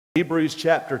Hebrews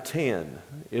chapter 10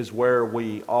 is where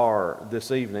we are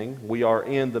this evening. We are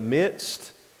in the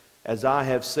midst, as I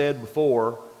have said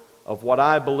before, of what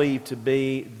I believe to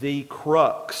be the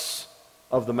crux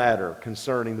of the matter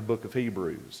concerning the book of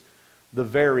Hebrews. The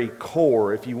very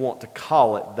core, if you want to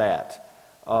call it that.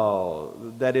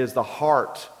 That is the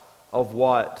heart of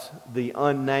what the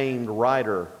unnamed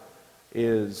writer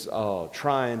is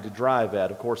trying to drive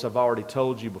at. Of course, I've already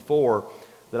told you before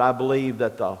that I believe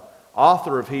that the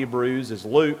author of Hebrews is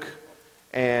Luke,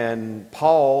 and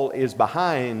Paul is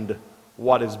behind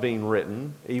what is being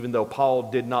written, even though Paul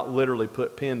did not literally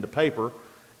put pen to paper,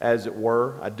 as it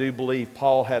were. I do believe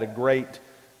Paul had a great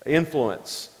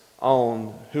influence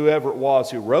on whoever it was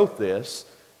who wrote this,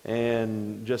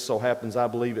 and just so happens I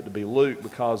believe it to be Luke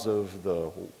because of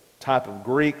the type of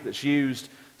Greek that's used,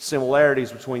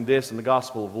 similarities between this and the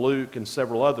Gospel of Luke and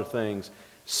several other things.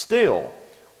 Still,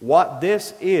 what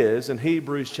this is in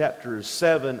Hebrews chapters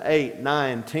 7, 8,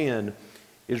 9, 10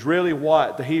 is really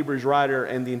what the Hebrews writer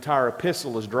and the entire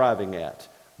epistle is driving at.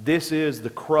 This is the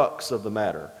crux of the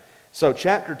matter. So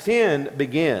chapter 10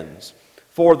 begins,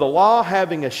 "For the law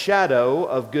having a shadow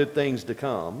of good things to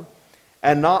come,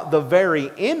 and not the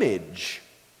very image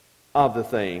of the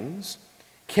things,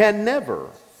 can never,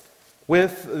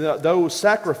 with those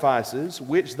sacrifices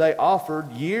which they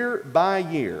offered year by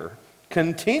year,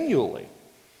 continually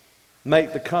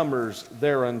make the comers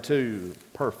thereunto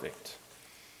perfect."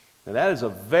 Now that is a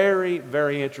very,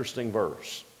 very interesting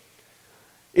verse.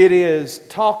 It is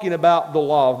talking about the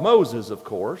law of Moses, of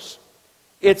course.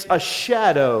 It's a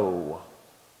shadow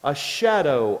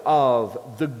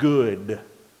of the good,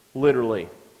 literally,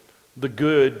 the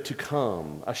good to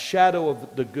come, a shadow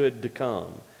of the good to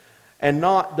come, and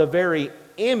not the very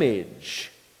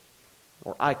image,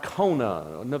 or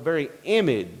icona, the very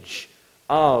image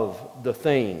of the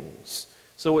things.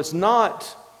 So it's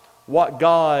not what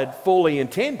God fully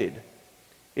intended.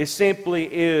 It simply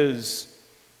is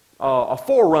a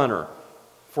forerunner,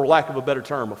 for lack of a better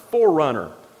term, a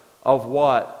forerunner of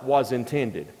what was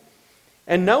intended.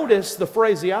 And notice the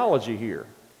phraseology here.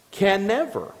 Can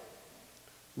never,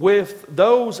 with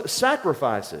those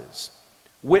sacrifices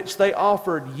which they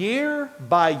offered year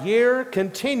by year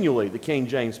continually, the King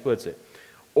James puts it.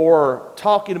 Or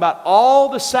talking about all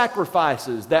the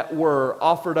sacrifices that were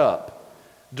offered up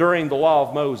during the law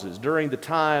of Moses, during the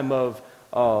time of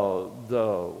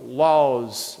the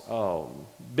laws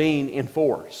being in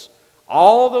force.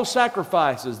 All those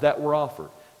sacrifices that were offered,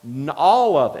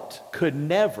 all of it could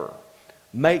never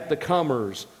make the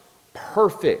comers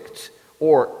perfect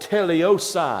or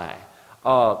teleosai,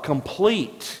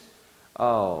 complete,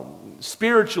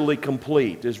 spiritually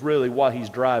complete is really what he's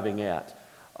driving at.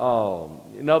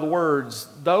 In other words,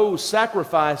 those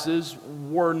sacrifices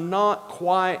were not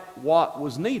quite what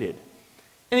was needed.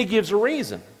 And he gives a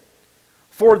reason.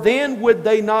 "For then would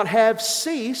they not have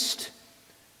ceased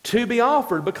to be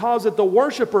offered, because that the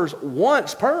worshipers,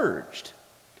 once purged,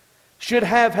 should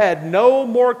have had no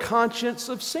more conscience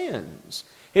of sins."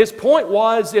 His point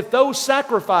was, if those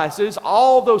sacrifices,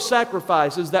 all those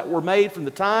sacrifices that were made from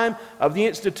the time of the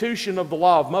institution of the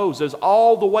law of Moses,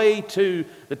 all the way to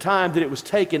the time that it was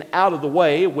taken out of the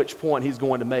way, at which point he's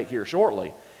going to make here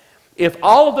shortly, if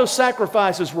all of those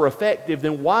sacrifices were effective,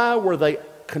 then why were they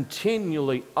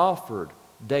continually offered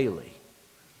daily?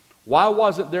 Why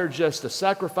wasn't there just a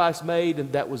sacrifice made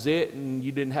and that was it and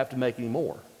you didn't have to make any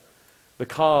more?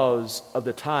 Because of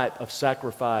the type of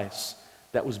sacrifice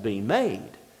that was being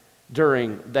made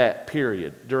during that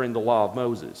period, during the law of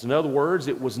Moses. In other words,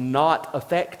 it was not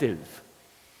effective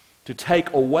to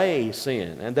take away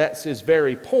sin. And that's his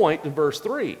very point in verse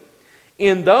 3.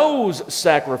 In those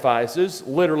sacrifices,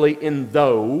 literally in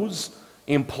those,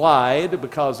 implied,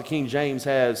 because the King James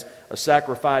has a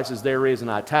sacrifices there is in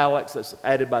italics, that's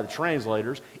added by the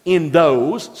translators. In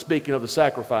those, speaking of the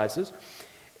sacrifices,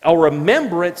 a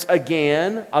remembrance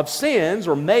again of sins,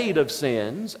 or made of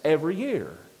sins, every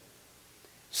year.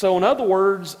 So in other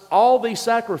words, all these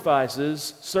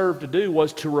sacrifices served to do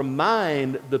was to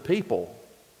remind the people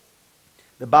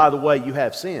that, by the way, you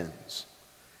have sins,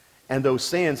 and those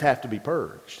sins have to be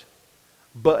purged.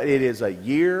 But it is a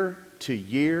year to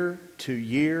year to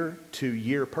year to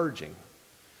year purging.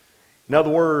 In other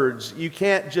words, you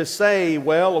can't just say,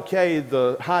 well, okay,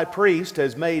 the high priest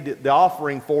has made the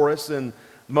offering for us in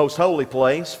most holy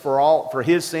place for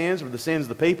his sins, for the sins of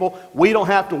the people. We don't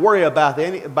have to worry about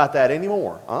that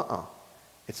anymore.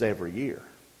 It's every year.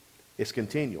 It's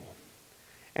continual.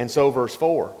 And so verse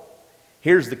 4,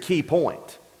 here's the key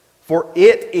point. "For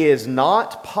it is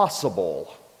not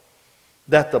possible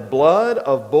that the blood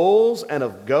of bulls and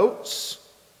of goats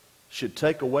should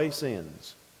take away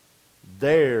sins."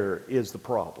 There is the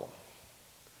problem.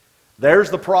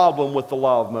 There's the problem with the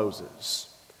law of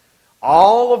Moses.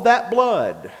 All of that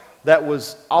blood that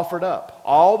was offered up,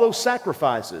 all those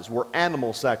sacrifices were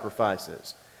animal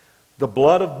sacrifices. The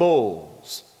blood of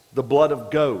bulls, the blood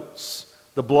of goats,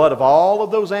 the blood of all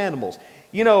of those animals.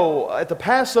 You know, at the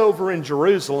Passover in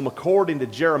Jerusalem, according to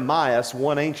Jeremiah,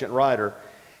 one ancient writer,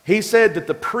 he said that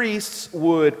the priests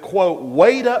would, quote,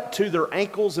 wade up to their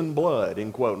ankles in blood,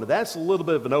 end quote. Now, that's a little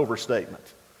bit of an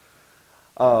overstatement.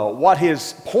 What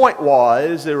his point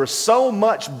was, there was so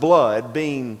much blood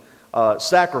being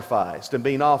sacrificed and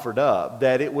being offered up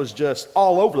that it was just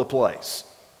all over the place.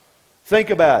 Think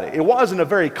about it. It wasn't a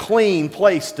very clean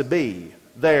place to be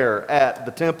there at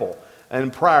the temple.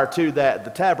 And prior to that,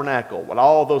 the tabernacle, when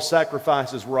all those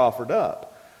sacrifices were offered up.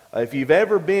 If you've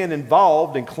ever been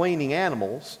involved in cleaning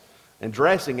animals and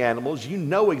dressing animals, you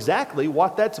know exactly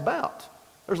what that's about.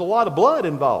 There's a lot of blood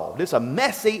involved. It's a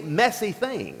messy, messy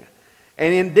thing.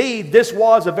 And indeed, this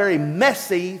was a very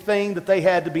messy thing that they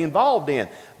had to be involved in.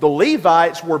 The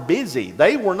Levites were busy.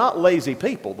 They were not lazy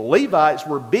people. The Levites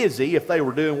were busy if they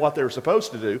were doing what they were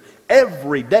supposed to do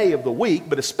every day of the week,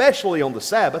 but especially on the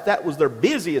Sabbath. That was their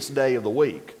busiest day of the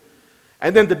week.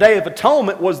 And then the Day of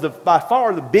Atonement was by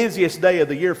far the busiest day of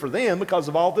the year for them because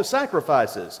of all the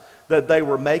sacrifices that they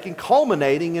were making,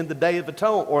 culminating in the Day of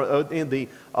Atonement, or in the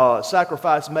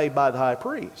sacrifice made by the high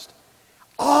priest.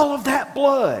 All of that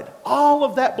blood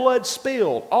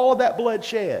spilled, all of that blood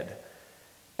shed,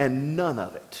 and none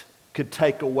of it could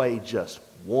take away just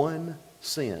one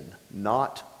sin,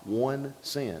 not one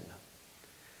sin.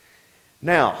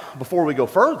 Now, before we go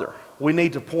further, we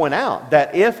need to point out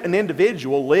that if an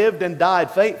individual lived and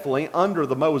died faithfully under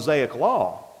the Mosaic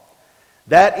law,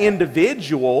 that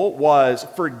individual was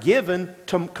forgiven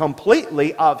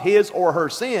completely of his or her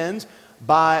sins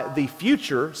by the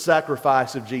future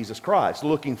sacrifice of Jesus Christ,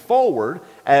 looking forward,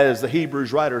 as the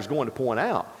Hebrews writer is going to point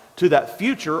out, to that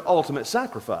future ultimate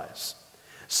sacrifice.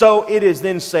 So it is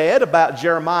then said about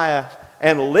Jeremiah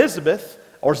and Elizabeth,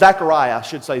 or Zechariah, I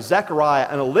should say, Zechariah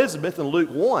and Elizabeth in Luke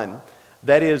 1,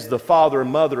 that is the father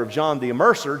and mother of John the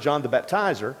Immerser, John the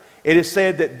Baptizer. It is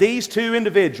said that these two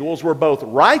individuals were both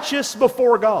righteous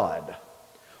before God,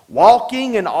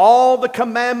 walking in all the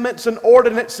commandments and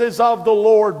ordinances of the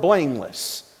Lord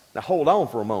blameless. Now hold on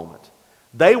for a moment.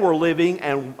 They were living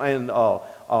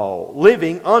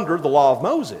living under the law of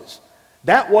Moses.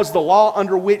 That was the law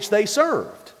under which they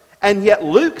served. And yet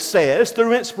Luke says,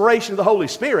 through inspiration of the Holy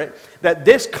Spirit, that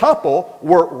this couple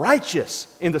were righteous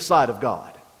in the sight of God.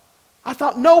 I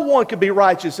thought no one could be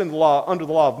righteous under the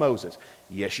law of Moses.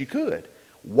 Yes, you could.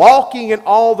 Walking in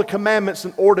all the commandments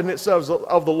and ordinances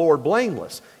of the Lord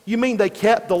blameless. You mean they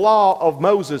kept the law of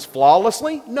Moses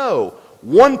flawlessly? No.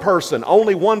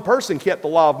 Only one person kept the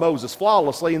law of Moses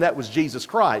flawlessly, and that was Jesus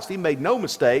Christ. He made no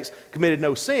mistakes, committed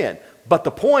no sin. But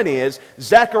the point is,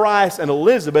 Zacharias and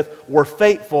Elizabeth were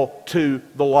faithful to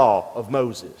the law of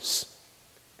Moses.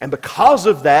 And because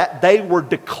of that, they were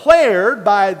declared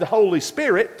by the Holy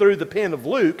Spirit through the pen of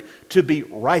Luke to be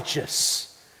righteous.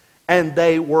 And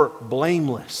they were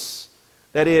blameless.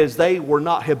 That is, they were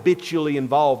not habitually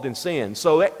involved in sin.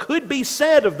 So it could be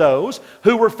said of those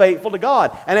who were faithful to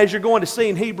God. And as you're going to see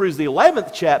in Hebrews the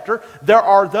 11th chapter, there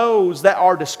are those that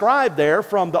are described there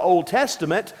from the Old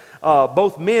Testament,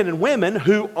 both men and women,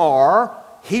 who are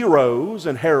heroes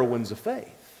and heroines of faith.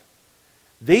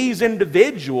 These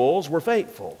individuals were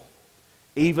faithful,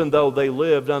 even though they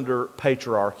lived under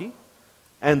patriarchy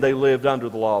and they lived under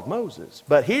the law of Moses.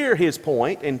 But here his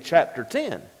point in chapter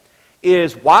 10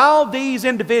 is, while these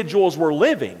individuals were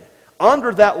living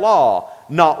under that law,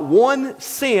 not one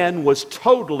sin was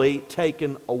totally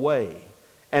taken away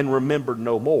and remembered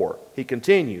no more. He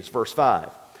continues, verse 5.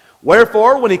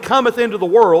 Wherefore, when he cometh into the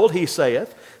world, he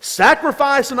saith,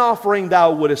 Sacrifice and offering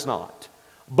thou wouldest not,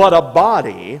 but a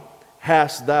body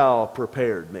hast thou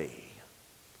prepared me.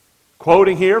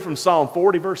 Quoting here from Psalm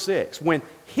 40, verse 6. When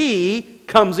he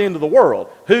comes into the world,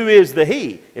 who is the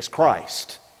he? It's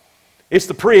Christ. It's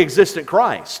the pre-existent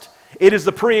Christ. It is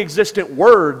the pre-existent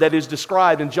Word that is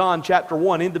described in John chapter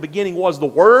 1. In the beginning was the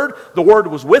Word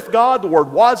was with God, the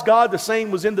Word was God, the same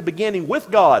was in the beginning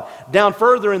with God. Down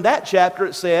further in that chapter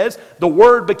it says, the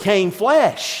Word became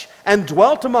flesh and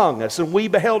dwelt among us, and we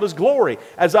beheld His glory,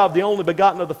 as of the only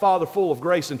begotten of the Father, full of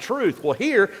grace and truth. Well,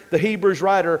 here the Hebrews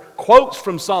writer quotes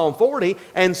from Psalm 40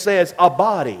 and says, a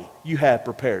body you have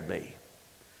prepared me.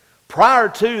 Prior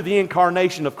to the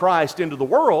incarnation of Christ into the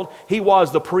world, He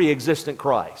was the pre-existent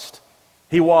Christ.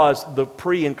 He was the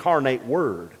pre-incarnate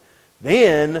Word.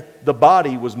 Then the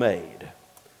body was made,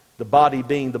 the body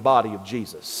being the body of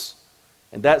Jesus.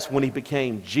 And that's when He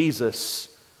became Jesus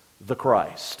the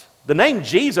Christ. The name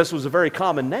Jesus was a very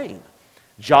common name.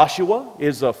 Joshua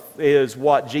is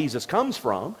what Jesus comes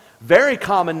from. Very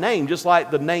common name, just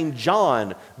like the name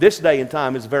John this day and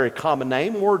time is a very common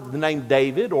name, or the name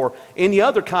David, or any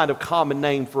other kind of common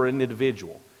name for an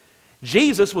individual.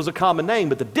 Jesus was a common name,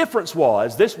 but the difference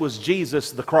was this was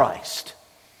Jesus the Christ.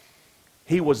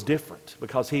 He was different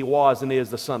because he was and is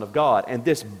the Son of God, and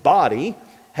this body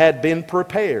had been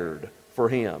prepared for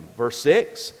him. Verse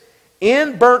 6,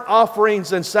 in burnt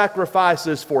offerings and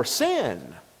sacrifices for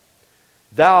sin,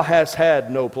 thou hast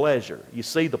had no pleasure. You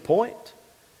see the point?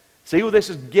 See what this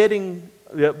is getting,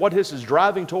 what this is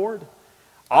driving toward?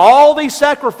 All these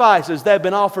sacrifices that have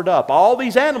been offered up, all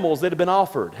these animals that have been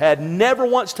offered, had never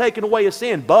once taken away a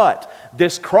sin. But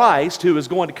this Christ who is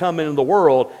going to come into the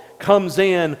world comes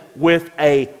in with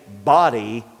a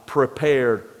body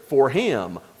prepared for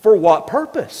him. For what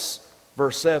purpose?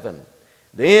 Verse 7.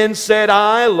 Then said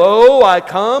I, Lo, I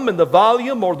come, in the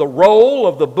volume or the roll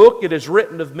of the book it is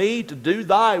written of me to do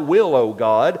thy will, O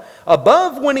God.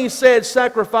 Above when he said,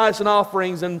 Sacrifice and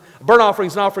offerings and burnt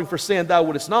offerings and offering for sin thou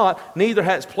wouldest not, neither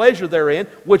hadst pleasure therein,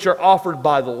 which are offered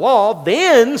by the law.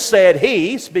 Then said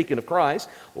he, speaking of Christ,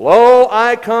 Lo,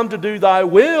 I come to do thy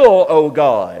will, O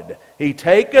God. He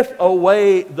taketh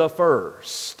away the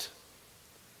first,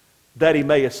 that he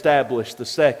may establish the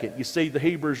second. You see, the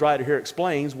Hebrews writer here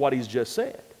explains what he's just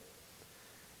said.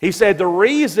 He said the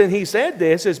reason he said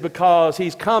this is because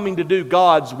he's coming to do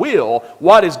God's will.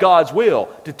 What is God's will?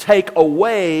 To take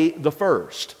away the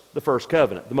first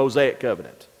covenant, the Mosaic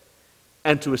covenant,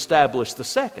 and to establish the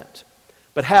second.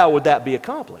 But how would that be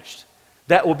accomplished?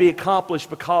 That would be accomplished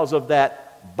because of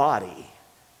that body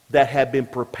that had been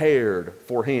prepared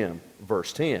for him.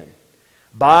 Verse 10.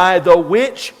 By the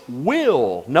which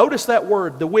will, notice that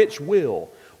word, the which will,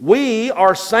 we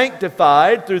are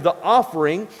sanctified through the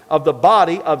offering of the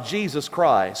body of Jesus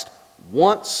Christ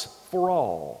once for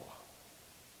all.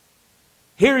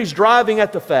 Here he's driving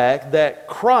at the fact that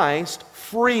Christ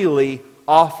freely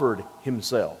offered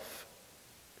himself.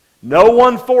 No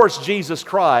one forced Jesus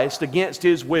Christ against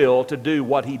his will to do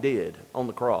what he did on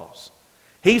the cross.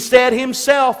 He said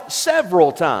himself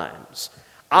several times,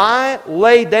 I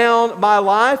lay down my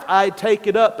life, I take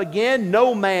it up again.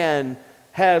 No man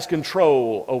has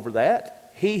control over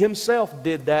that. He himself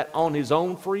did that on his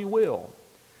own free will.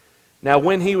 Now,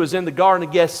 when he was in the Garden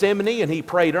of Gethsemane and he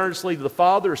prayed earnestly to the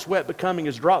Father, sweat becoming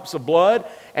as drops of blood,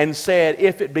 and said,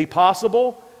 if it be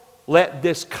possible, let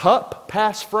this cup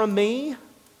pass from me.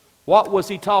 What was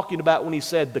he talking about when he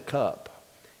said the cup?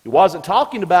 He wasn't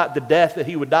talking about the death that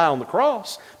he would die on the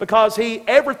cross, because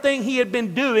everything he had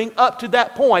been doing up to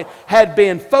that point had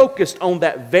been focused on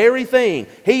that very thing.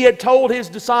 He had told his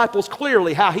disciples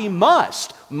clearly how he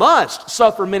must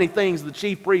suffer many things of the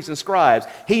chief priests and scribes.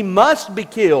 He must be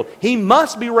killed. He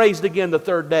must be raised again the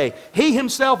third day. He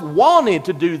himself wanted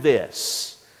to do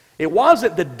this. It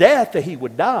wasn't the death that he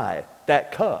would die,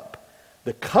 that cup.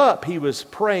 The cup he was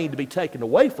praying to be taken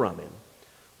away from him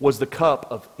was the cup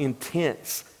of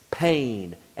intense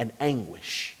pain and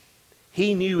anguish.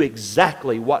 He knew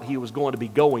exactly what he was going to be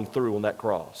going through on that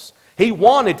cross. He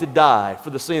wanted to die for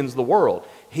the sins of the world.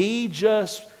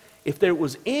 If there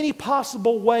was any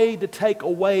possible way to take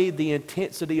away the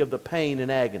intensity of the pain and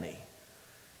agony,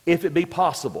 if it be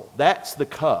possible, that's the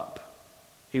cup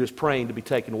he was praying to be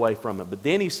taken away from him. But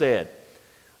then he said,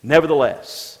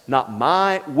 nevertheless, not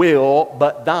my will,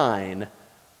 but thine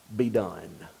be done.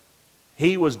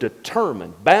 He was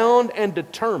determined, bound and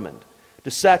determined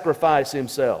to sacrifice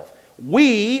himself.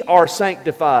 We are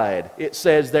sanctified, it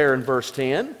says there in verse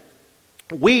 10.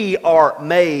 We are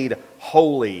made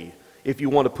holy, if you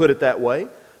want to put it that way,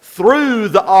 through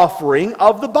the offering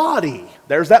of the body.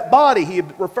 There's that body he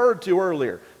had referred to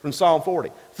earlier from Psalm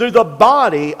 40. Through the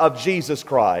body of Jesus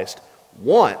Christ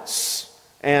once.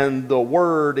 And the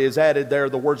word is added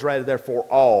there, the words are added there for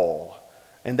all.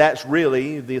 And that's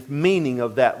really the meaning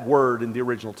of that word in the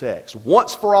original text.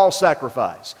 Once for all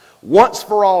sacrifice. Once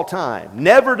for all time.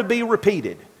 Never to be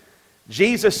repeated.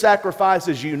 Jesus' sacrifice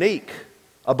is unique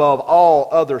above all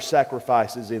other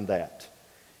sacrifices in that.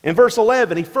 In verse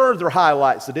 11, he further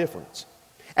highlights the difference.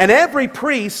 And every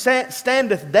priest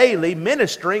standeth daily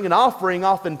ministering and offering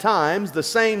oftentimes the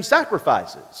same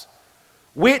sacrifices,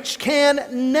 which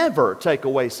can never take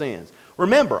away sins.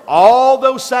 Remember, all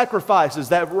those sacrifices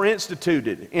that were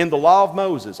instituted in the law of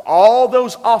Moses, all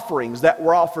those offerings that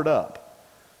were offered up,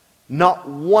 not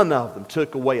one of them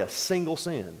took away a single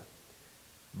sin.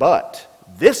 But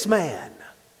this man,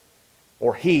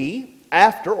 or he,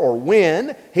 after or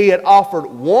when he had offered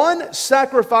one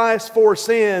sacrifice for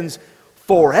sins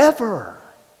forever,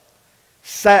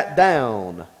 sat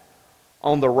down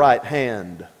on the right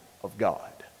hand of God.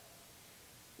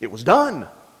 It was done.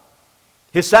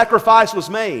 His sacrifice was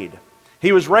made.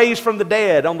 He was raised from the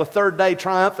dead on the third day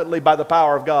triumphantly by the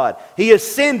power of God. He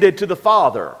ascended to the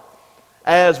Father,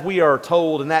 as we are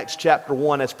told in Acts chapter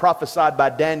 1, as prophesied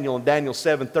by Daniel in Daniel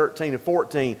 7:13 and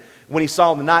 14, when he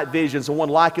saw in the night visions, and one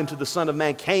likened to the Son of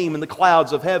Man came in the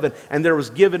clouds of heaven, and there was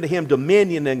given to him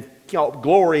dominion and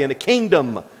glory and a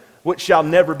kingdom which shall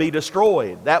never be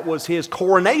destroyed. That was his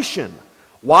coronation.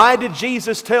 Why did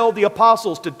Jesus tell the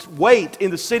apostles to wait in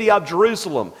the city of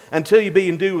Jerusalem until you be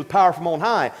endued with power from on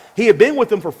high? He had been with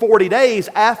them for 40 days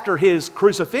after his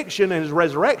crucifixion and his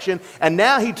resurrection, and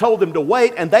now he told them to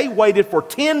wait, and they waited for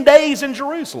 10 days in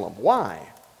Jerusalem. Why?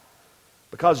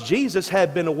 Because Jesus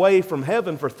had been away from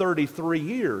heaven for 33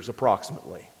 years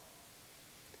approximately.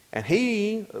 And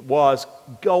he was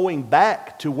going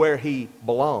back to where he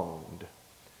belonged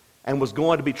and was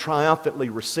going to be triumphantly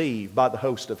received by the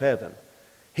host of heaven.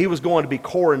 He was going to be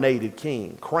coronated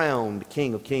king, crowned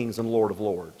King of Kings and Lord of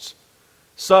Lords.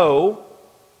 So,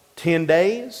 10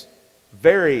 days,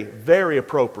 very, very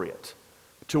appropriate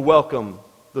to welcome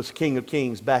this King of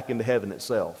Kings back into heaven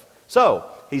itself. So,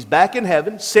 he's back in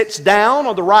heaven, sits down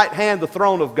on the right hand of the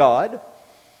throne of God,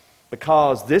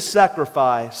 because this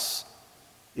sacrifice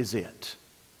is it.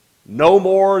 No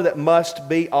more that must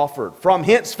be offered. From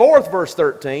henceforth, verse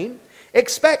 13,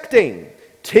 expecting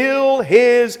till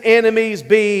his enemies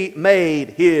be made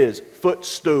his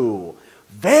footstool.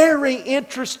 Very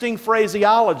interesting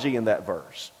phraseology in that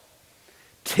verse.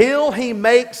 Till he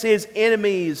makes his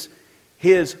enemies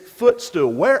his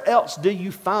footstool. Where else do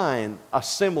you find a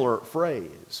similar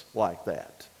phrase like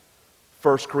that?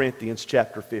 1 Corinthians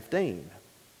chapter 15.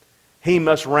 He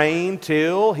must reign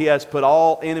till he has put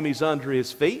all enemies under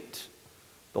his feet.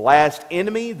 The last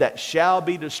enemy that shall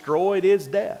be destroyed is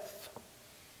death.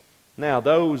 Now,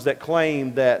 those that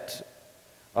claim that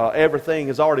everything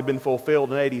has already been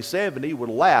fulfilled in AD 70 would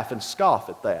laugh and scoff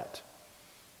at that.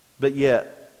 But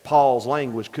yet, Paul's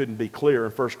language couldn't be clearer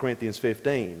in 1 Corinthians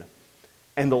 15.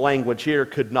 And the language here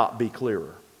could not be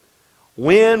clearer.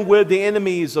 When would the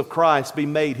enemies of Christ be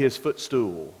made his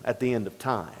footstool? At the end of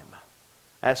time.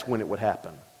 That's when it would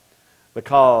happen.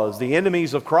 Because the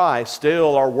enemies of Christ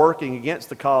still are working against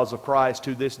the cause of Christ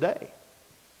to this day.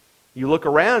 You look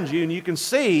around you and you can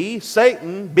see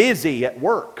Satan busy at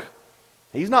work.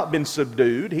 He's not been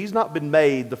subdued. He's not been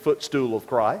made the footstool of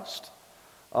Christ.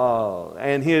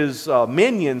 And his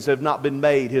minions have not been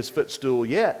made his footstool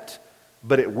yet.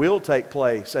 But it will take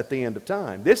place at the end of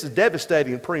time. This is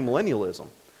devastating in premillennialism.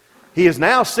 He is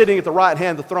now sitting at the right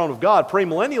hand of the throne of God.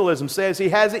 Premillennialism says he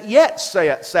hasn't yet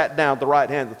sat down at the right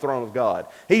hand of the throne of God.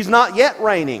 He's not yet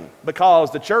reigning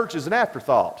because the church is an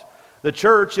afterthought. The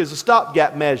church is a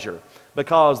stopgap measure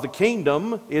because the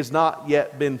kingdom is not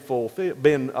yet been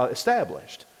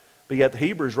established. But yet the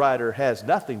Hebrews writer has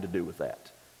nothing to do with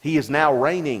that. He is now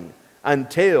reigning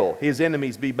until his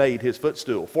enemies be made his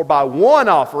footstool. For by one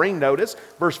offering, notice,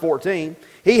 verse 14,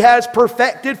 he has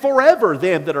perfected forever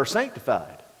them that are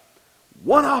sanctified.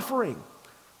 One offering.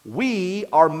 We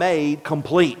are made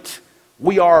complete.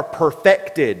 We are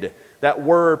perfected. That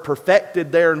word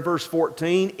perfected there in verse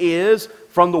 14 is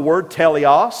from the word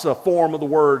teleos, a form of the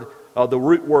word, the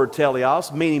root word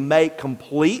teleos, meaning make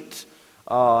complete.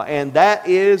 And that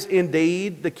is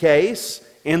indeed the case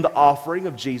in the offering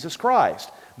of Jesus Christ.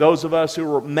 Those of us who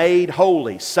were made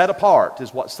holy, set apart,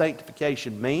 is what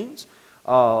sanctification means.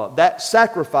 That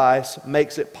sacrifice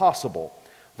makes it possible.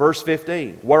 Verse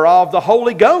 15, whereof the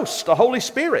Holy Ghost, the Holy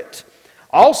Spirit,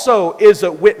 also is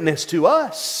a witness to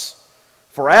us.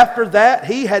 For after that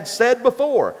he had said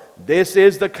before, this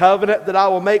is the covenant that I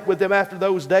will make with them after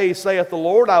those days, saith the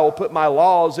Lord. I will put my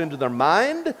laws into their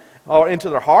mind, or into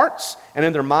their hearts, and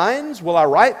in their minds will I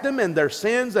write them, and their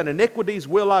sins and iniquities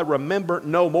will I remember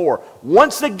no more.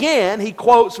 Once again, he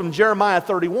quotes from Jeremiah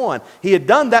 31. He had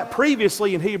done that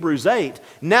previously in Hebrews 8.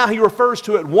 Now he refers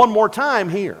to it one more time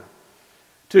here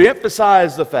to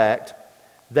emphasize the fact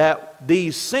that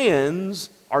these sins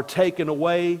are taken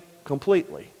away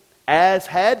completely, as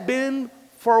had been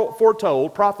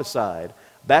foretold, prophesied,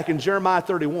 back in Jeremiah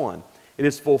 31. It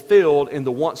is fulfilled in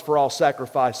the once-for-all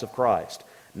sacrifice of Christ.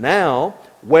 Now,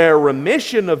 where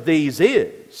remission of these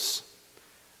is,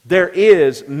 there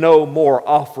is no more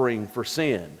offering for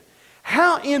sin.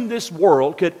 How in this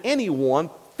world could anyone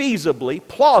feasibly,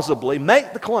 plausibly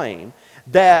make the claim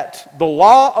that the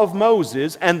law of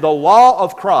Moses and the law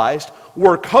of Christ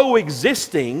were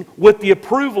coexisting with the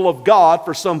approval of God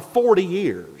for some 40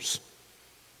 years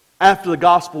after the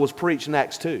gospel was preached in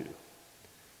Acts 2?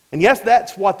 And yes,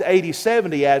 that's what the AD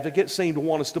 70 advocates seem to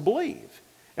want us to believe.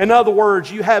 In other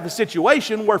words, you have a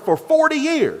situation where for 40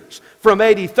 years, from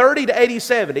AD 30 to AD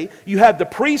 70, you have the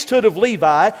priesthood of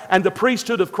Levi and the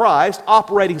priesthood of Christ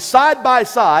operating side by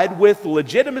side with the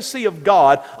legitimacy of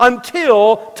God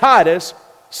until Titus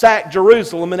sacked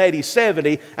Jerusalem in AD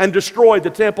 70 and destroyed the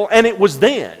temple, and it was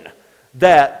then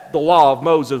that the law of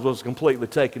Moses was completely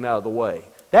taken out of the way.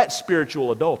 That's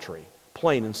spiritual adultery,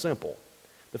 plain and simple.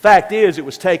 The fact is, it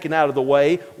was taken out of the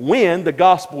way when the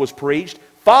gospel was preached,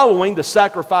 following the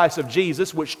sacrifice of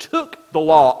Jesus, which took the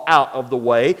law out of the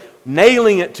way,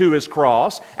 nailing it to his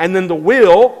cross, and then the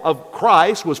will of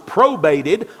Christ was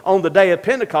probated on the day of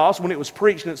Pentecost when it was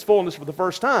preached in its fullness for the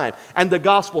first time, and the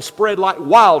gospel spread like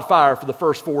wildfire for the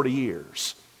first 40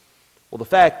 years. Well, the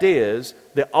fact is,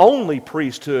 the only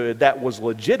priesthood that was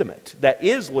legitimate, that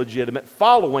is legitimate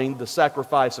following the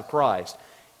sacrifice of Christ,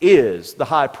 is the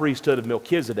high priesthood of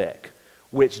Melchizedek,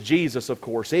 which Jesus, of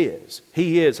course, is.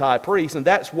 He is high priest, and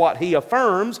that's what he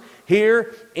affirms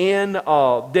here in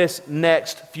this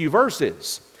next few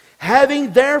verses.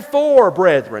 Having therefore,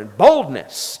 brethren,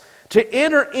 boldness to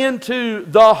enter into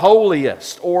the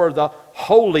holiest, or the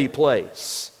holy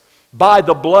place, by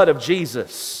the blood of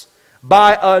Jesus,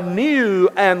 by a new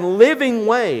and living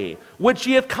way, which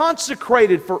he hath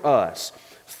consecrated for us,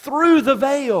 through the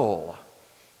veil,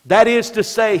 that is to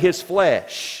say, his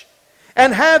flesh,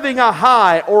 and having a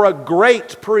high or a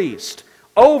great priest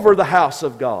over the house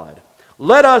of God,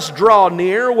 let us draw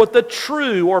near with a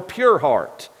true or pure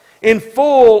heart, in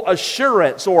full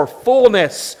assurance or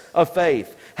fullness of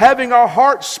faith, having our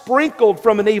hearts sprinkled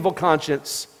from an evil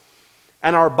conscience,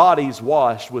 and our bodies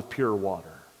washed with pure water.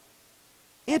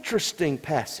 Interesting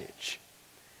passage.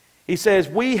 He says,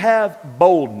 we have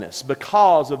boldness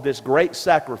because of this great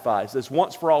sacrifice, this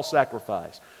once for all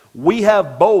sacrifice. We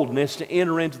have boldness to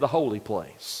enter into the holy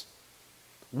place.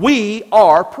 We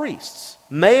are priests,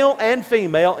 male and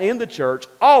female in the church.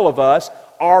 All of us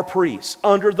are priests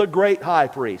under the great high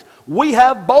priest. We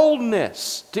have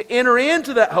boldness to enter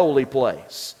into that holy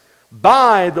place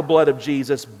by the blood of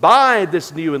Jesus, by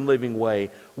this new and living way,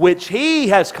 which he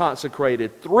has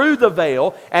consecrated through the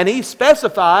veil. And he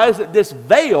specifies that this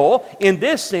veil, in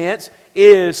this sense,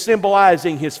 is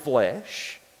symbolizing his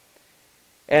flesh.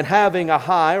 And having a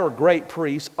high or great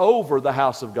priest over the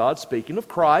house of God, speaking of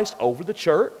Christ, over the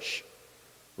church,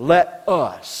 let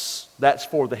us, that's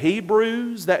for the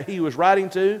Hebrews that he was writing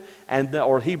to,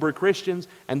 or Hebrew Christians,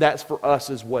 and that's for us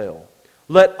as well.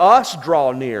 Let us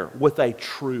draw near with a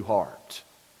true heart,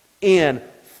 in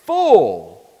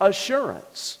full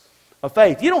assurance of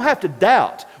faith. You don't have to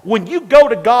doubt. When you go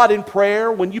to God in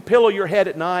prayer, when you pillow your head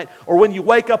at night, or when you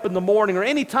wake up in the morning, or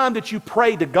any time that you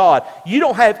pray to God, you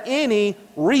don't have any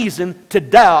reason to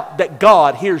doubt that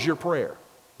God hears your prayer.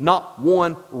 Not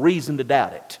one reason to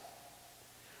doubt it.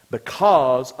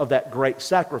 Because of that great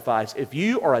sacrifice. If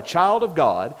you are a child of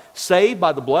God, saved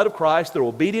by the blood of Christ through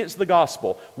obedience to the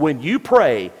gospel, when you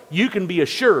pray, you can be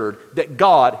assured that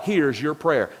God hears your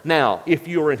prayer. Now, if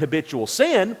you are in habitual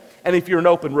sin, and if you're in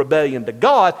open rebellion to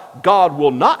God, God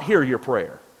will not hear your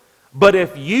prayer. But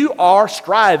if you are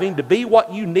striving to be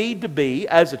what you need to be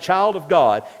as a child of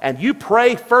God, and you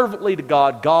pray fervently to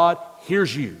God, God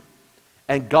hears you.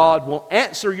 And God will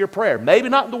answer your prayer. Maybe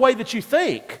not in the way that you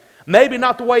think, maybe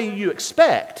not the way you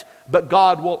expect, but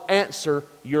God will answer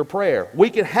your prayer. We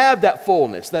can have that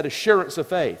fullness, that assurance of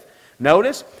faith.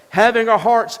 Notice, having our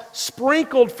hearts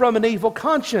sprinkled from an evil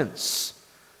conscience.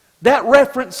 That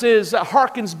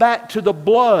harkens back to the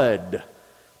blood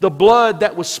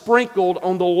that was sprinkled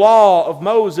on the law of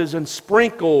Moses and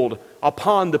sprinkled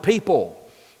upon the people.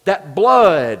 That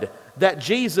blood that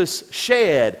Jesus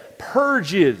shed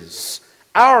purges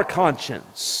our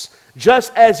conscience,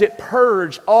 just as it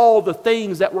purged all the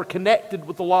things that were connected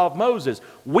with the law of Moses.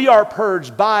 We are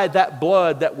purged by that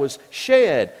blood that was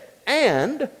shed,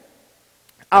 and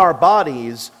our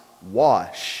bodies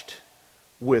washed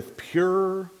with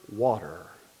pure water.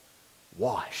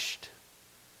 Washed.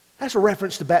 That's a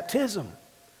reference to baptism.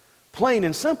 Plain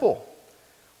and simple.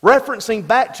 Referencing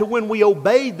back to when we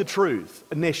obeyed the truth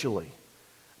initially.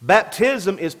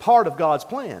 Baptism is part of God's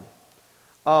plan.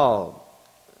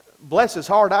 Bless his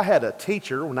heart, I had a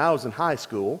teacher when I was in high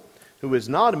school who was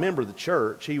not a member of the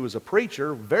church. He was a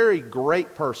preacher, very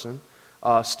great person,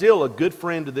 still a good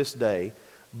friend to this day,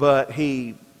 but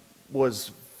he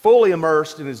was fully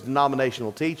immersed in his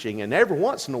denominational teaching, and every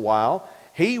once in a while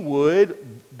he would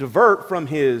divert from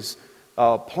his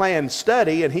planned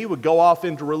study, and he would go off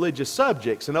into religious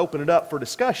subjects and open it up for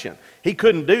discussion. He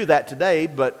couldn't do that today,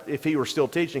 but if he were still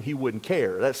teaching, he wouldn't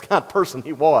care. That's the kind of person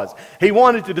he was. He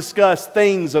wanted to discuss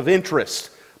things of interest,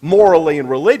 morally and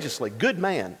religiously. Good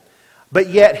man. But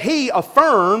yet he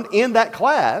affirmed in that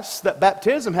class that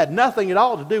baptism had nothing at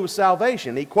all to do with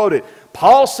salvation. He quoted,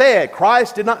 Paul said,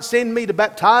 Christ did not send me to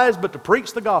baptize, but to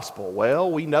preach the gospel. Well,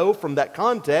 we know from that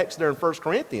context there in 1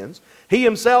 Corinthians, he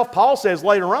himself, Paul says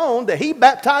later on, that he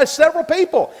baptized several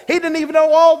people. He didn't even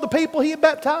know all the people he had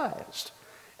baptized.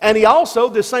 And he also,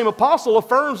 this same apostle,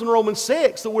 affirms in Romans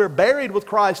 6 that we're buried with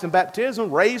Christ in baptism,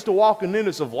 raised to walk in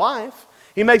newness of life.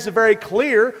 He makes it very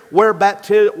clear what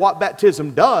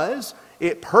baptism does.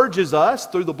 It purges us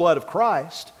through the blood of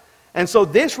Christ. And so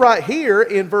this right here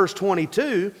in verse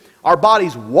 22, our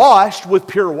bodies washed with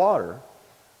pure water,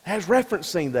 has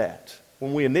referencing that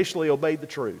when we initially obeyed the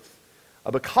truth.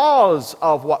 Because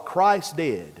of what Christ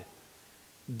did,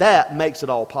 that makes it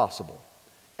all possible.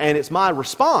 And it's my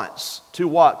response to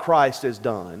what Christ has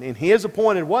done in His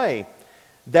appointed way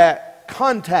that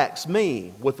contacts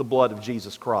me with the blood of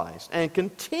Jesus Christ and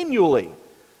continually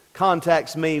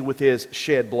contacts me with His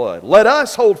shed blood. Let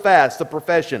us hold fast the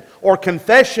profession or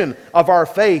confession of our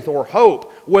faith or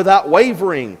hope without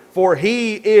wavering, for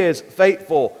He is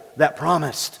faithful that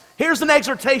promised. Here's an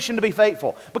exhortation to be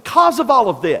faithful. Because of all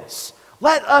of this,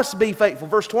 let us be faithful.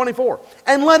 Verse 24,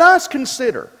 and let us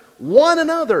consider one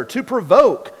another to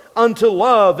provoke unto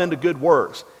love and to good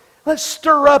works. Let's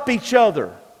stir up each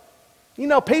other. You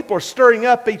know, people are stirring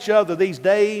up each other these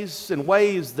days in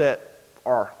ways that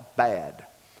are bad.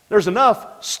 There's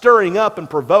enough stirring up and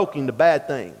provoking to bad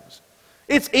things.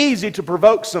 It's easy to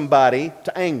provoke somebody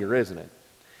to anger, isn't it?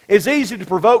 It's easy to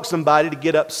provoke somebody to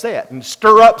get upset and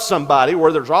stir up somebody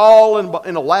where there's all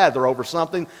in a lather over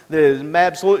something that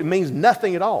absolutely means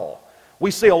nothing at all.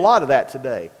 We see a lot of that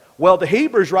today. Well, the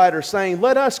Hebrews writer is saying,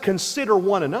 let us consider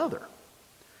one another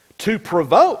to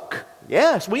provoke.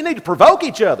 Yes, we need to provoke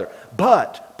each other,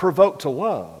 but provoke to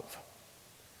love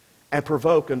and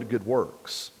provoke unto good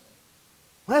works.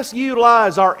 Let's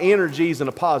utilize our energies in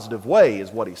a positive way,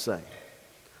 is what he's saying.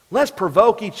 Let's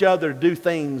provoke each other to do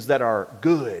things that are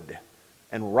good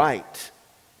and right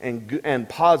and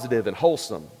positive and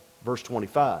wholesome. Verse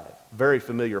 25, very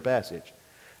familiar passage.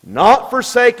 Not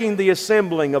forsaking the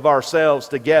assembling of ourselves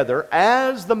together,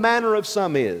 as the manner of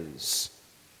some is,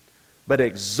 but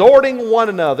exhorting one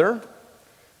another,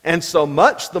 and so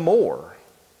much the more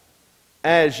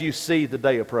as you see the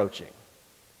day approaching.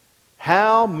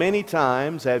 How many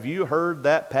times have you heard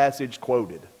that passage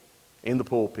quoted in the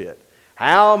pulpit?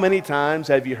 How many times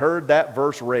have you heard that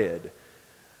verse read?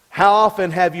 How often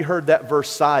have you heard that verse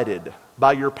cited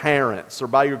by your parents or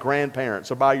by your grandparents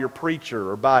or by your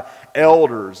preacher or by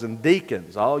elders and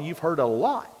deacons? Oh, you've heard a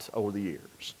lot over the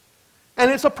years. And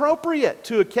it's appropriate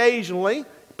to occasionally,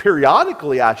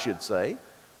 periodically I should say,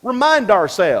 remind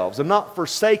ourselves of not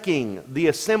forsaking the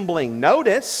assembling.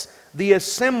 Notice, the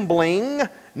assembling,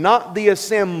 not the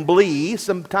assembly.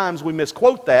 Sometimes we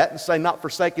misquote that and say not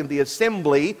forsaking the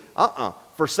assembly.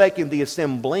 Forsaking the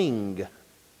assembling.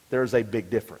 There's a big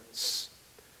difference.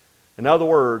 In other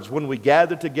words, when we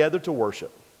gather together to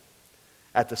worship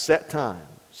at the set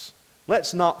times,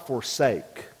 let's not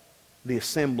forsake the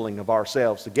assembling of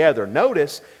ourselves together.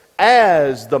 Notice,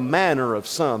 as the manner of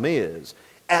some is.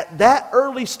 At that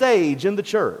early stage in the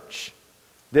church,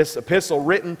 this epistle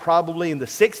written probably in the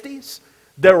 60s,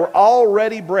 there were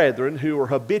already brethren who were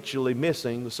habitually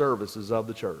missing the services of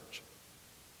the church.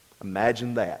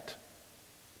 Imagine that.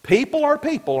 People are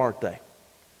people, aren't they?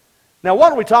 Now,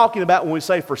 what are we talking about when we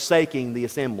say forsaking the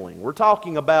assembling? We're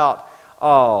talking about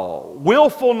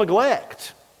willful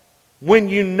neglect. When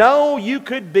you know you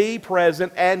could be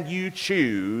present and you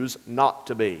choose not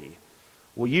to be.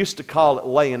 We used to call it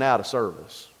laying out of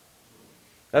service.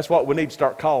 That's what we need to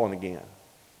start calling again.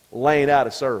 Laying out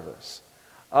of service.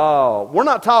 We're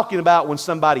not talking about when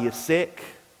somebody is sick,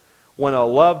 when a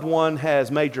loved one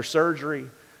has major surgery,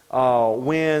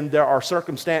 when there are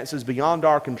circumstances beyond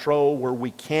our control where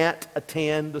we can't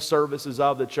attend the services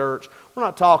of the church. We're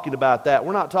not talking about that.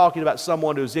 We're not talking about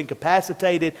someone who's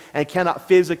incapacitated and cannot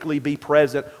physically be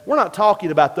present. We're not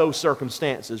talking about those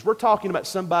circumstances. We're talking about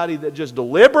somebody that just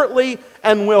deliberately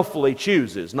and willfully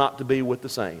chooses not to be with the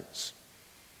saints.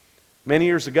 Many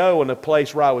years ago in a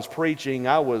place where I was preaching,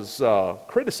 I was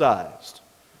criticized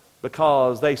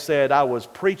because they said I was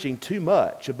preaching too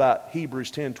much about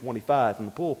Hebrews10:25 in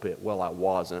the pulpit. Well, I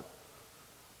wasn't.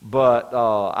 But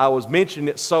I was mentioning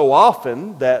it so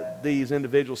often that these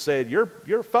individuals said,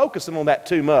 you're focusing on that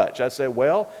too much. I said,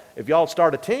 well, if y'all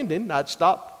start attending, I'd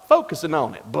stop focusing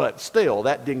on it. But still,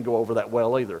 that didn't go over that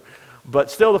well either.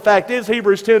 But still, the fact is,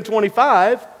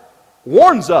 Hebrews10:25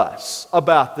 warns us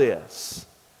about this.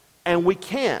 And we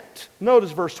can't.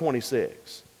 Notice verse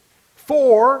 26.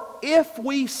 For if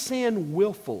we sin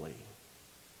willfully,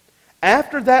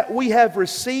 After that we have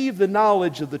received the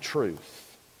knowledge of the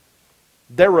truth,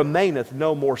 there remaineth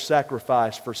no more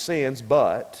sacrifice for sins,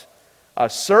 but a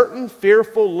certain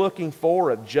fearful looking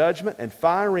for of judgment and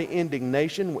fiery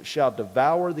indignation which shall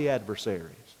devour the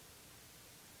adversaries.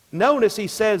 Notice he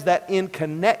says that in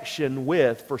connection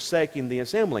with forsaking the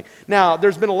assembling. Now,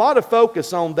 there's been a lot of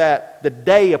focus on that, the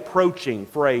day approaching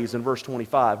phrase in verse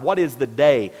 25. What is the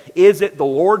day? Is it the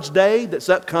Lord's day that's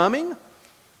upcoming?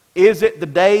 Is it the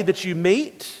day that you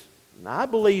meet? I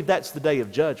believe that's the day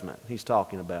of judgment he's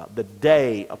talking about. The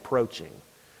day approaching.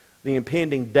 The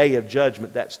impending day of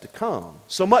judgment that's to come.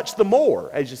 So much the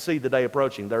more as you see the day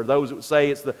approaching. There are those that would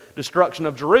say it's the destruction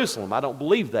of Jerusalem. I don't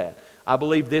believe that. I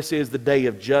believe this is the day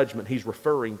of judgment he's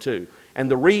referring to. And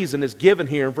the reason is given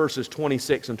here in verses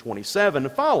 26 and 27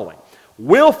 and following.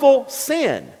 Willful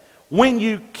sin. When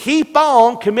you keep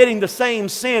on committing the same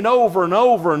sin over and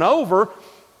over and over,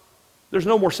 there's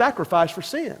no more sacrifice for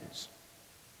sins.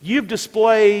 You've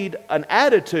displayed an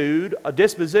attitude, a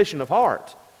disposition of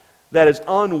heart that is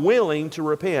unwilling to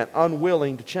repent,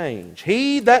 unwilling to change.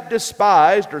 He that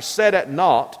despised or set at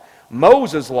naught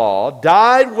Moses' law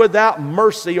died without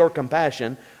mercy or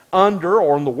compassion under,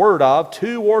 or in the word of,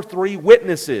 2 or 3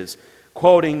 witnesses,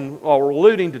 quoting or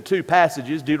alluding to 2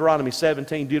 passages, Deuteronomy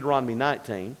 17, Deuteronomy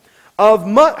 19, of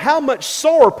how much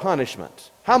sore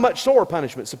punishment,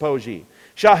 suppose ye,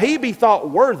 shall he be thought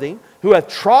worthy who hath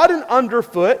trodden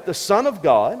underfoot the Son of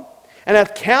God, and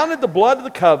hath counted the blood of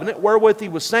the covenant wherewith he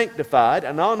was sanctified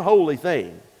an unholy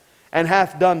thing, and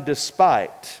hath done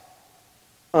despite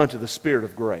unto the Spirit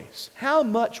of grace. How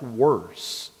much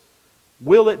worse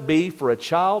will it be for a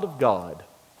child of God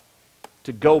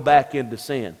to go back into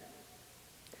sin?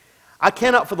 I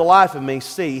cannot for the life of me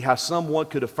see how someone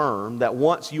could affirm that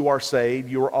once you are saved,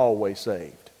 you are always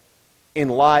saved, in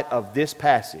light of this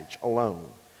passage alone.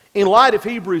 In light of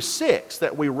Hebrews 6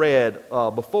 that we read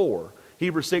before,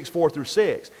 Hebrews 6, 4 through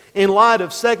 6. In light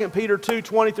of 2 Peter 2,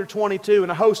 20 through 22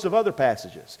 and a host of other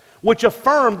passages, which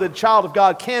affirm that a child of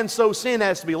God can so sin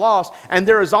as to be lost, and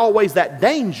there is always that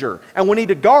danger, and we need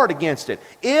to guard against it.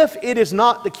 If it is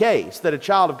not the case that a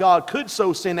child of God could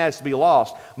so sin as to be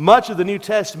lost, much of the New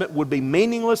Testament would be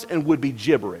meaningless and would be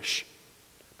gibberish.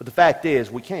 But the fact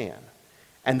is, we can.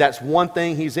 And that's one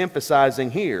thing he's emphasizing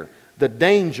here, the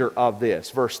danger of this.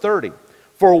 Verse 30.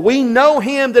 For we know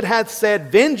him that hath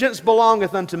said, vengeance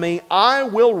belongeth unto me, I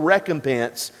will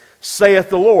recompense,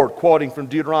 saith the Lord, quoting from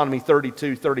Deuteronomy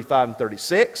 32, 35, and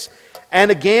 36.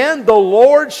 And again, the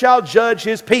Lord shall judge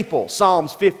his people,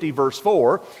 Psalms 50, verse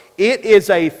 4. It is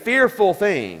a fearful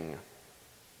thing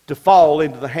to fall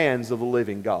into the hands of the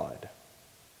living God.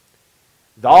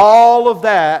 All of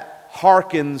that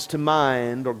hearkens to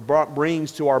mind, or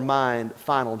brings to our mind,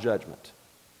 final judgment.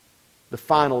 The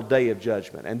final day of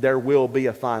judgment. And there will be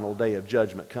a final day of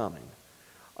judgment coming.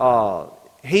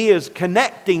 He is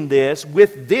connecting this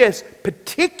with this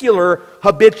particular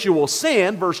habitual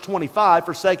sin, verse 25,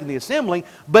 forsaking the assembly.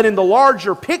 But in the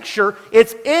larger picture,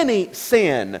 it's any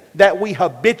sin that we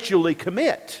habitually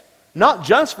commit. Not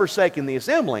just forsaking the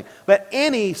assembly, but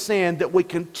any sin that we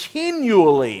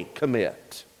continually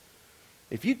commit.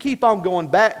 If you keep on going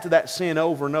back to that sin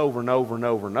over and over and over and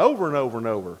over and over and over and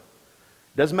over,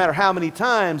 doesn't matter how many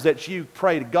times that you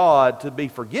pray to God to be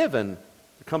forgiven,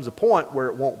 there comes a point where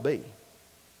it won't be.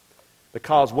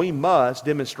 Because we must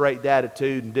demonstrate the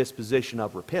attitude and disposition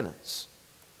of repentance.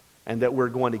 And that we're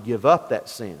going to give up that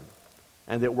sin.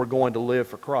 And that we're going to live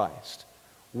for Christ.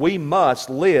 We must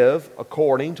live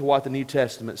according to what the New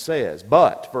Testament says.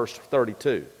 But, verse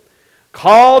 32,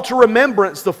 call to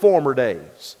remembrance the former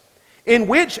days, in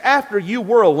which after you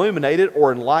were illuminated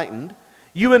or enlightened,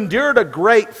 you endured a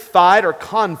great fight or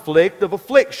conflict of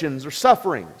afflictions or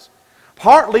sufferings,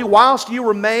 partly whilst you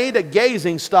were made a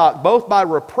gazing stock, both by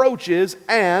reproaches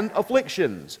and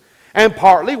afflictions, and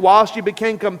partly whilst you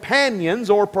became companions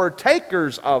or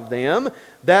partakers of them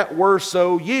that were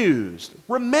so used.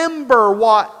 Remember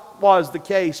what was the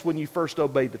case when you first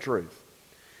obeyed the truth.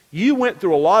 You went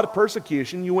through a lot of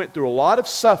persecution, you went through a lot of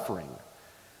suffering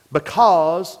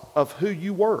because of who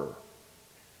you were.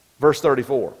 Verse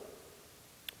 34.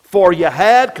 For you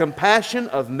had compassion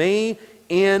of me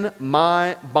in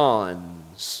my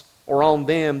bonds, or on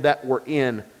them that were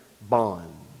in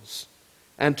bonds,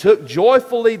 and took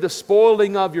joyfully the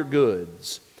spoiling of your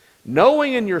goods,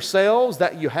 knowing in yourselves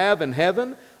that you have in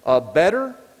heaven a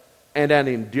better and an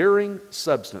enduring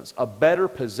substance, a better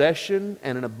possession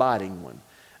and an abiding one.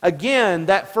 Again,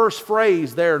 that first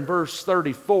phrase there in verse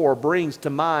 34 brings to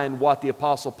mind what the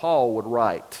Apostle Paul would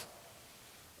write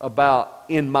about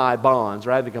in my bonds,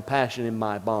 or having compassion in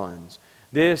my bonds.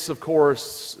 This, of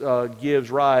course,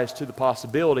 gives rise to the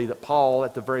possibility that Paul,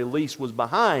 at the very least, was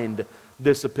behind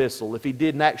this epistle. If he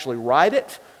didn't actually write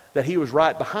it, that he was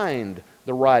right behind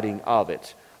the writing of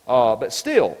it. But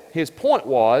still, his point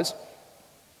was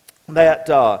that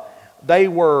they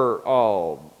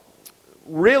were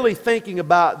really thinking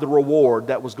about the reward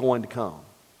that was going to come.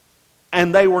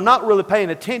 And they were not really paying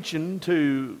attention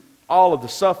to all of the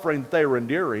suffering that they were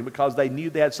enduring because they knew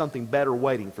they had something better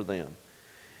waiting for them.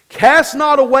 Cast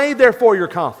not away, therefore, your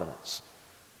confidence.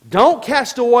 Don't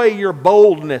cast away your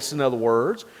boldness, in other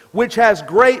words, which has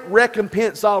great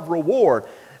recompense of reward.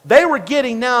 They were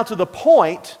getting now to the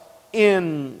point,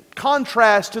 in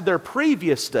contrast to their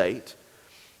previous state,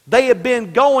 they had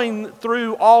been going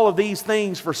through all of these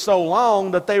things for so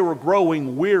long that they were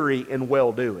growing weary in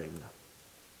well-doing.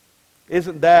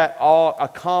 Isn't that a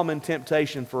common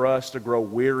temptation for us to grow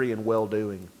weary in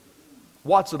well-doing?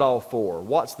 What's it all for?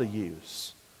 What's the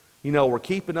use? You know, we're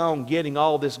keeping on getting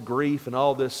all this grief and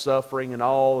all this suffering and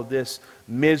all of this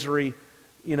misery.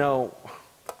 You know,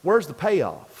 where's the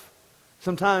payoff?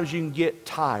 Sometimes you can get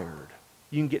tired.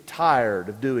 You can get tired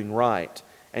of doing right.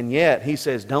 And yet, he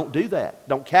says, don't do that.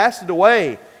 Don't cast it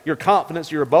away, your confidence,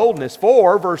 your boldness.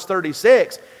 For, verse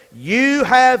 36, you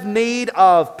have need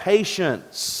of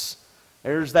patience.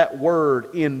 There's that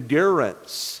word,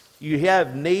 endurance. You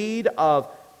have need of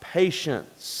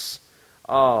patience.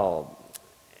 And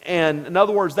in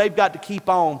other words, they've got to keep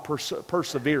on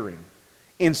persevering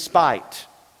in spite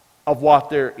of what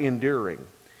they're enduring.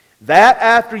 That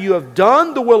after you have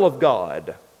done the will of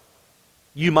God,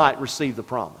 you might receive the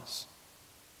promise.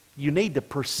 You need to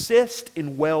persist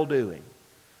in well-doing.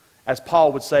 As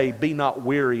Paul would say, be not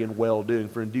weary in well-doing,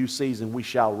 for in due season we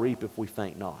shall reap if we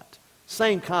faint not.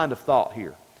 Same kind of thought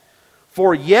here.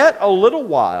 For yet a little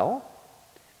while,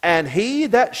 and he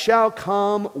that shall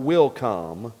come will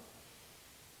come,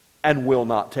 and will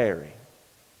not tarry.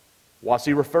 What's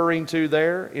he referring to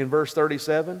there in verse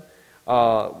 37?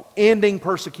 Ending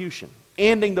persecution.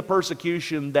 Ending the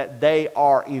persecution that they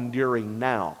are enduring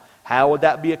now. How would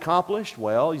that be accomplished?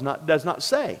 Well, he does not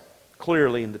say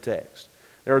clearly in the text.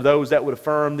 There are those that would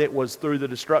affirm that it was through the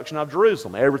destruction of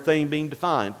Jerusalem. Everything being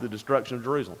defined, the destruction of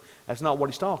Jerusalem. That's not what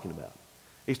he's talking about.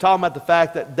 He's talking about the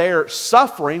fact that their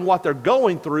suffering, what they're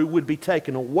going through, would be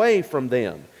taken away from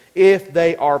them if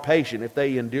they are patient, if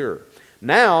they endure.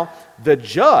 Now, the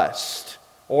just,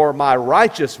 or my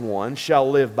righteous one, shall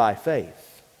live by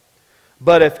faith.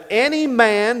 But if any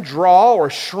man draw or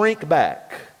shrink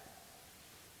back,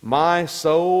 my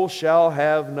soul shall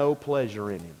have no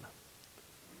pleasure in him.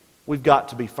 We've got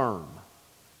to be firm.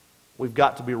 We've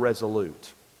got to be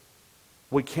resolute.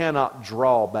 We cannot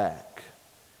draw back.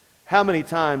 How many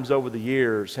times over the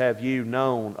years have you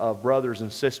known of brothers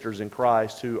and sisters in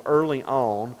Christ who early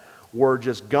on were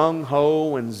just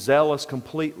gung-ho and zealous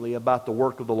completely about the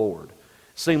work of the Lord?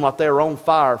 Seemed like they were on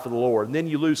fire for the Lord. And then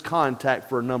you lose contact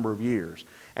for a number of years.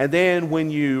 And then when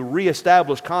you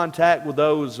reestablish contact with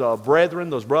those brethren,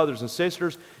 those brothers and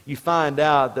sisters, you find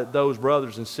out that those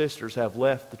brothers and sisters have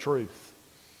left the truth.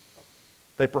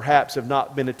 They perhaps have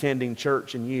not been attending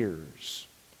church in years.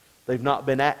 They've not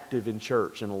been active in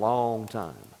church in a long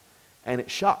time. And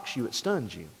it shocks you, it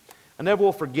stuns you. I never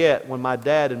will forget when my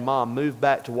dad and mom moved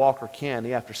back to Walker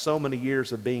County after so many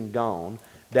years of being gone.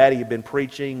 Daddy had been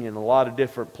preaching in a lot of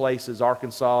different places,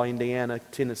 Arkansas, Indiana,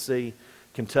 Tennessee,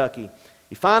 Kentucky.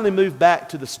 He finally moved back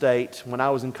to the state when I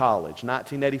was in college.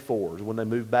 1984 is when they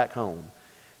moved back home.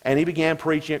 And he began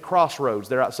preaching at Crossroads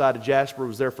there outside of Jasper. He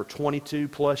was there for 22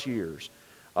 plus years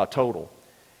total.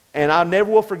 And I never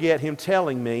will forget him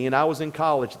telling me, and I was in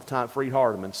college at the time, Freed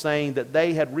Hardeman, saying that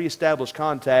they had reestablished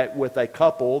contact with a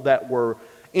couple that were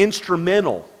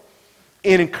instrumental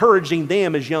in encouraging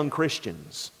them as young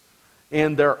Christians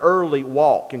in their early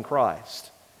walk in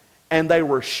Christ. And they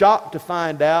were shocked to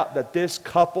find out that this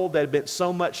couple that had meant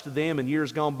so much to them in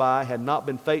years gone by had not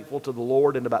been faithful to the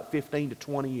Lord in about 15 to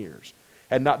 20 years.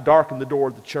 Had not darkened the door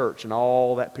of the church in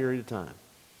all that period of time.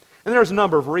 And there's a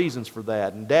number of reasons for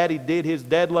that. And Daddy did his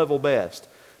dead-level best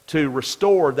to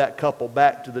restore that couple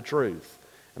back to the truth.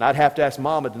 And I'd have to ask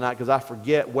Mama tonight because I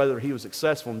forget whether he was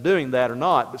successful in doing that or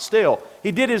not. But still,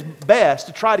 he did his best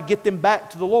to try to get them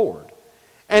back to the Lord.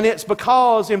 And it's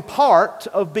because, in part,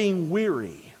 of being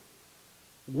weary.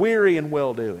 Weary in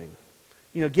well-doing.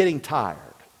 You know, getting tired.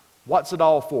 What's it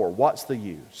all for? What's the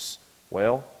use?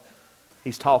 Well,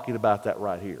 he's talking about that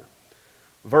right here.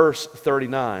 Verse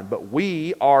 39, but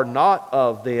we are not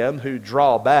of them who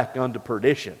draw back unto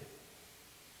perdition,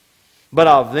 but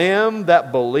of them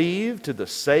that believe to the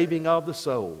saving of the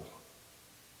soul.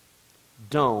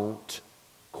 Don't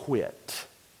quit.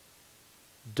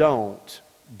 Don't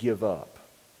give up.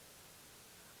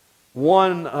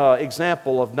 One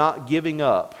example of not giving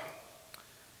up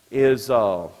is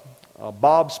Bob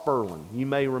Spurlin. You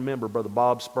may remember Brother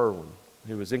Bob Spurlin,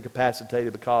 who was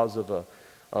incapacitated because of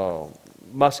a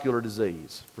muscular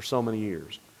disease for so many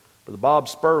years. Brother Bob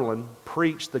Spurlin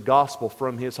preached the gospel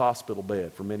from his hospital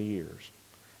bed for many years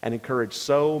and encouraged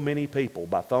so many people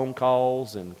by phone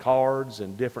calls and cards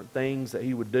and different things that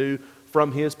he would do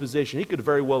from his position. He could have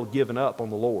very well given up on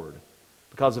the Lord,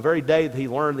 because the very day that he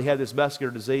learned he had this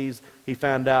muscular disease, he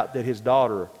found out that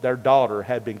their daughter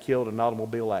had been killed in an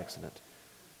automobile accident.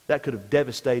 That could have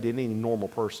devastated any normal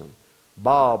person.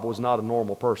 Bob was not a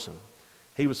normal person.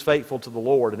 He was faithful to the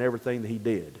Lord in everything that he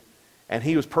did. And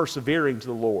he was persevering to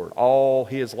the Lord all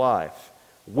his life.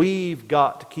 We've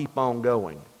got to keep on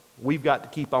going. We've got to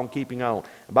keep on keeping on.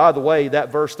 And by the way, that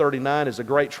verse 39 is a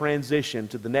great transition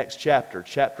to the next chapter,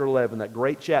 chapter 11, that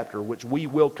great chapter which we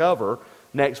will cover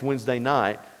next Wednesday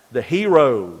night, the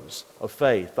heroes of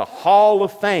faith, the hall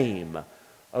of fame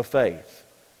of faith.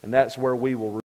 And that's where we will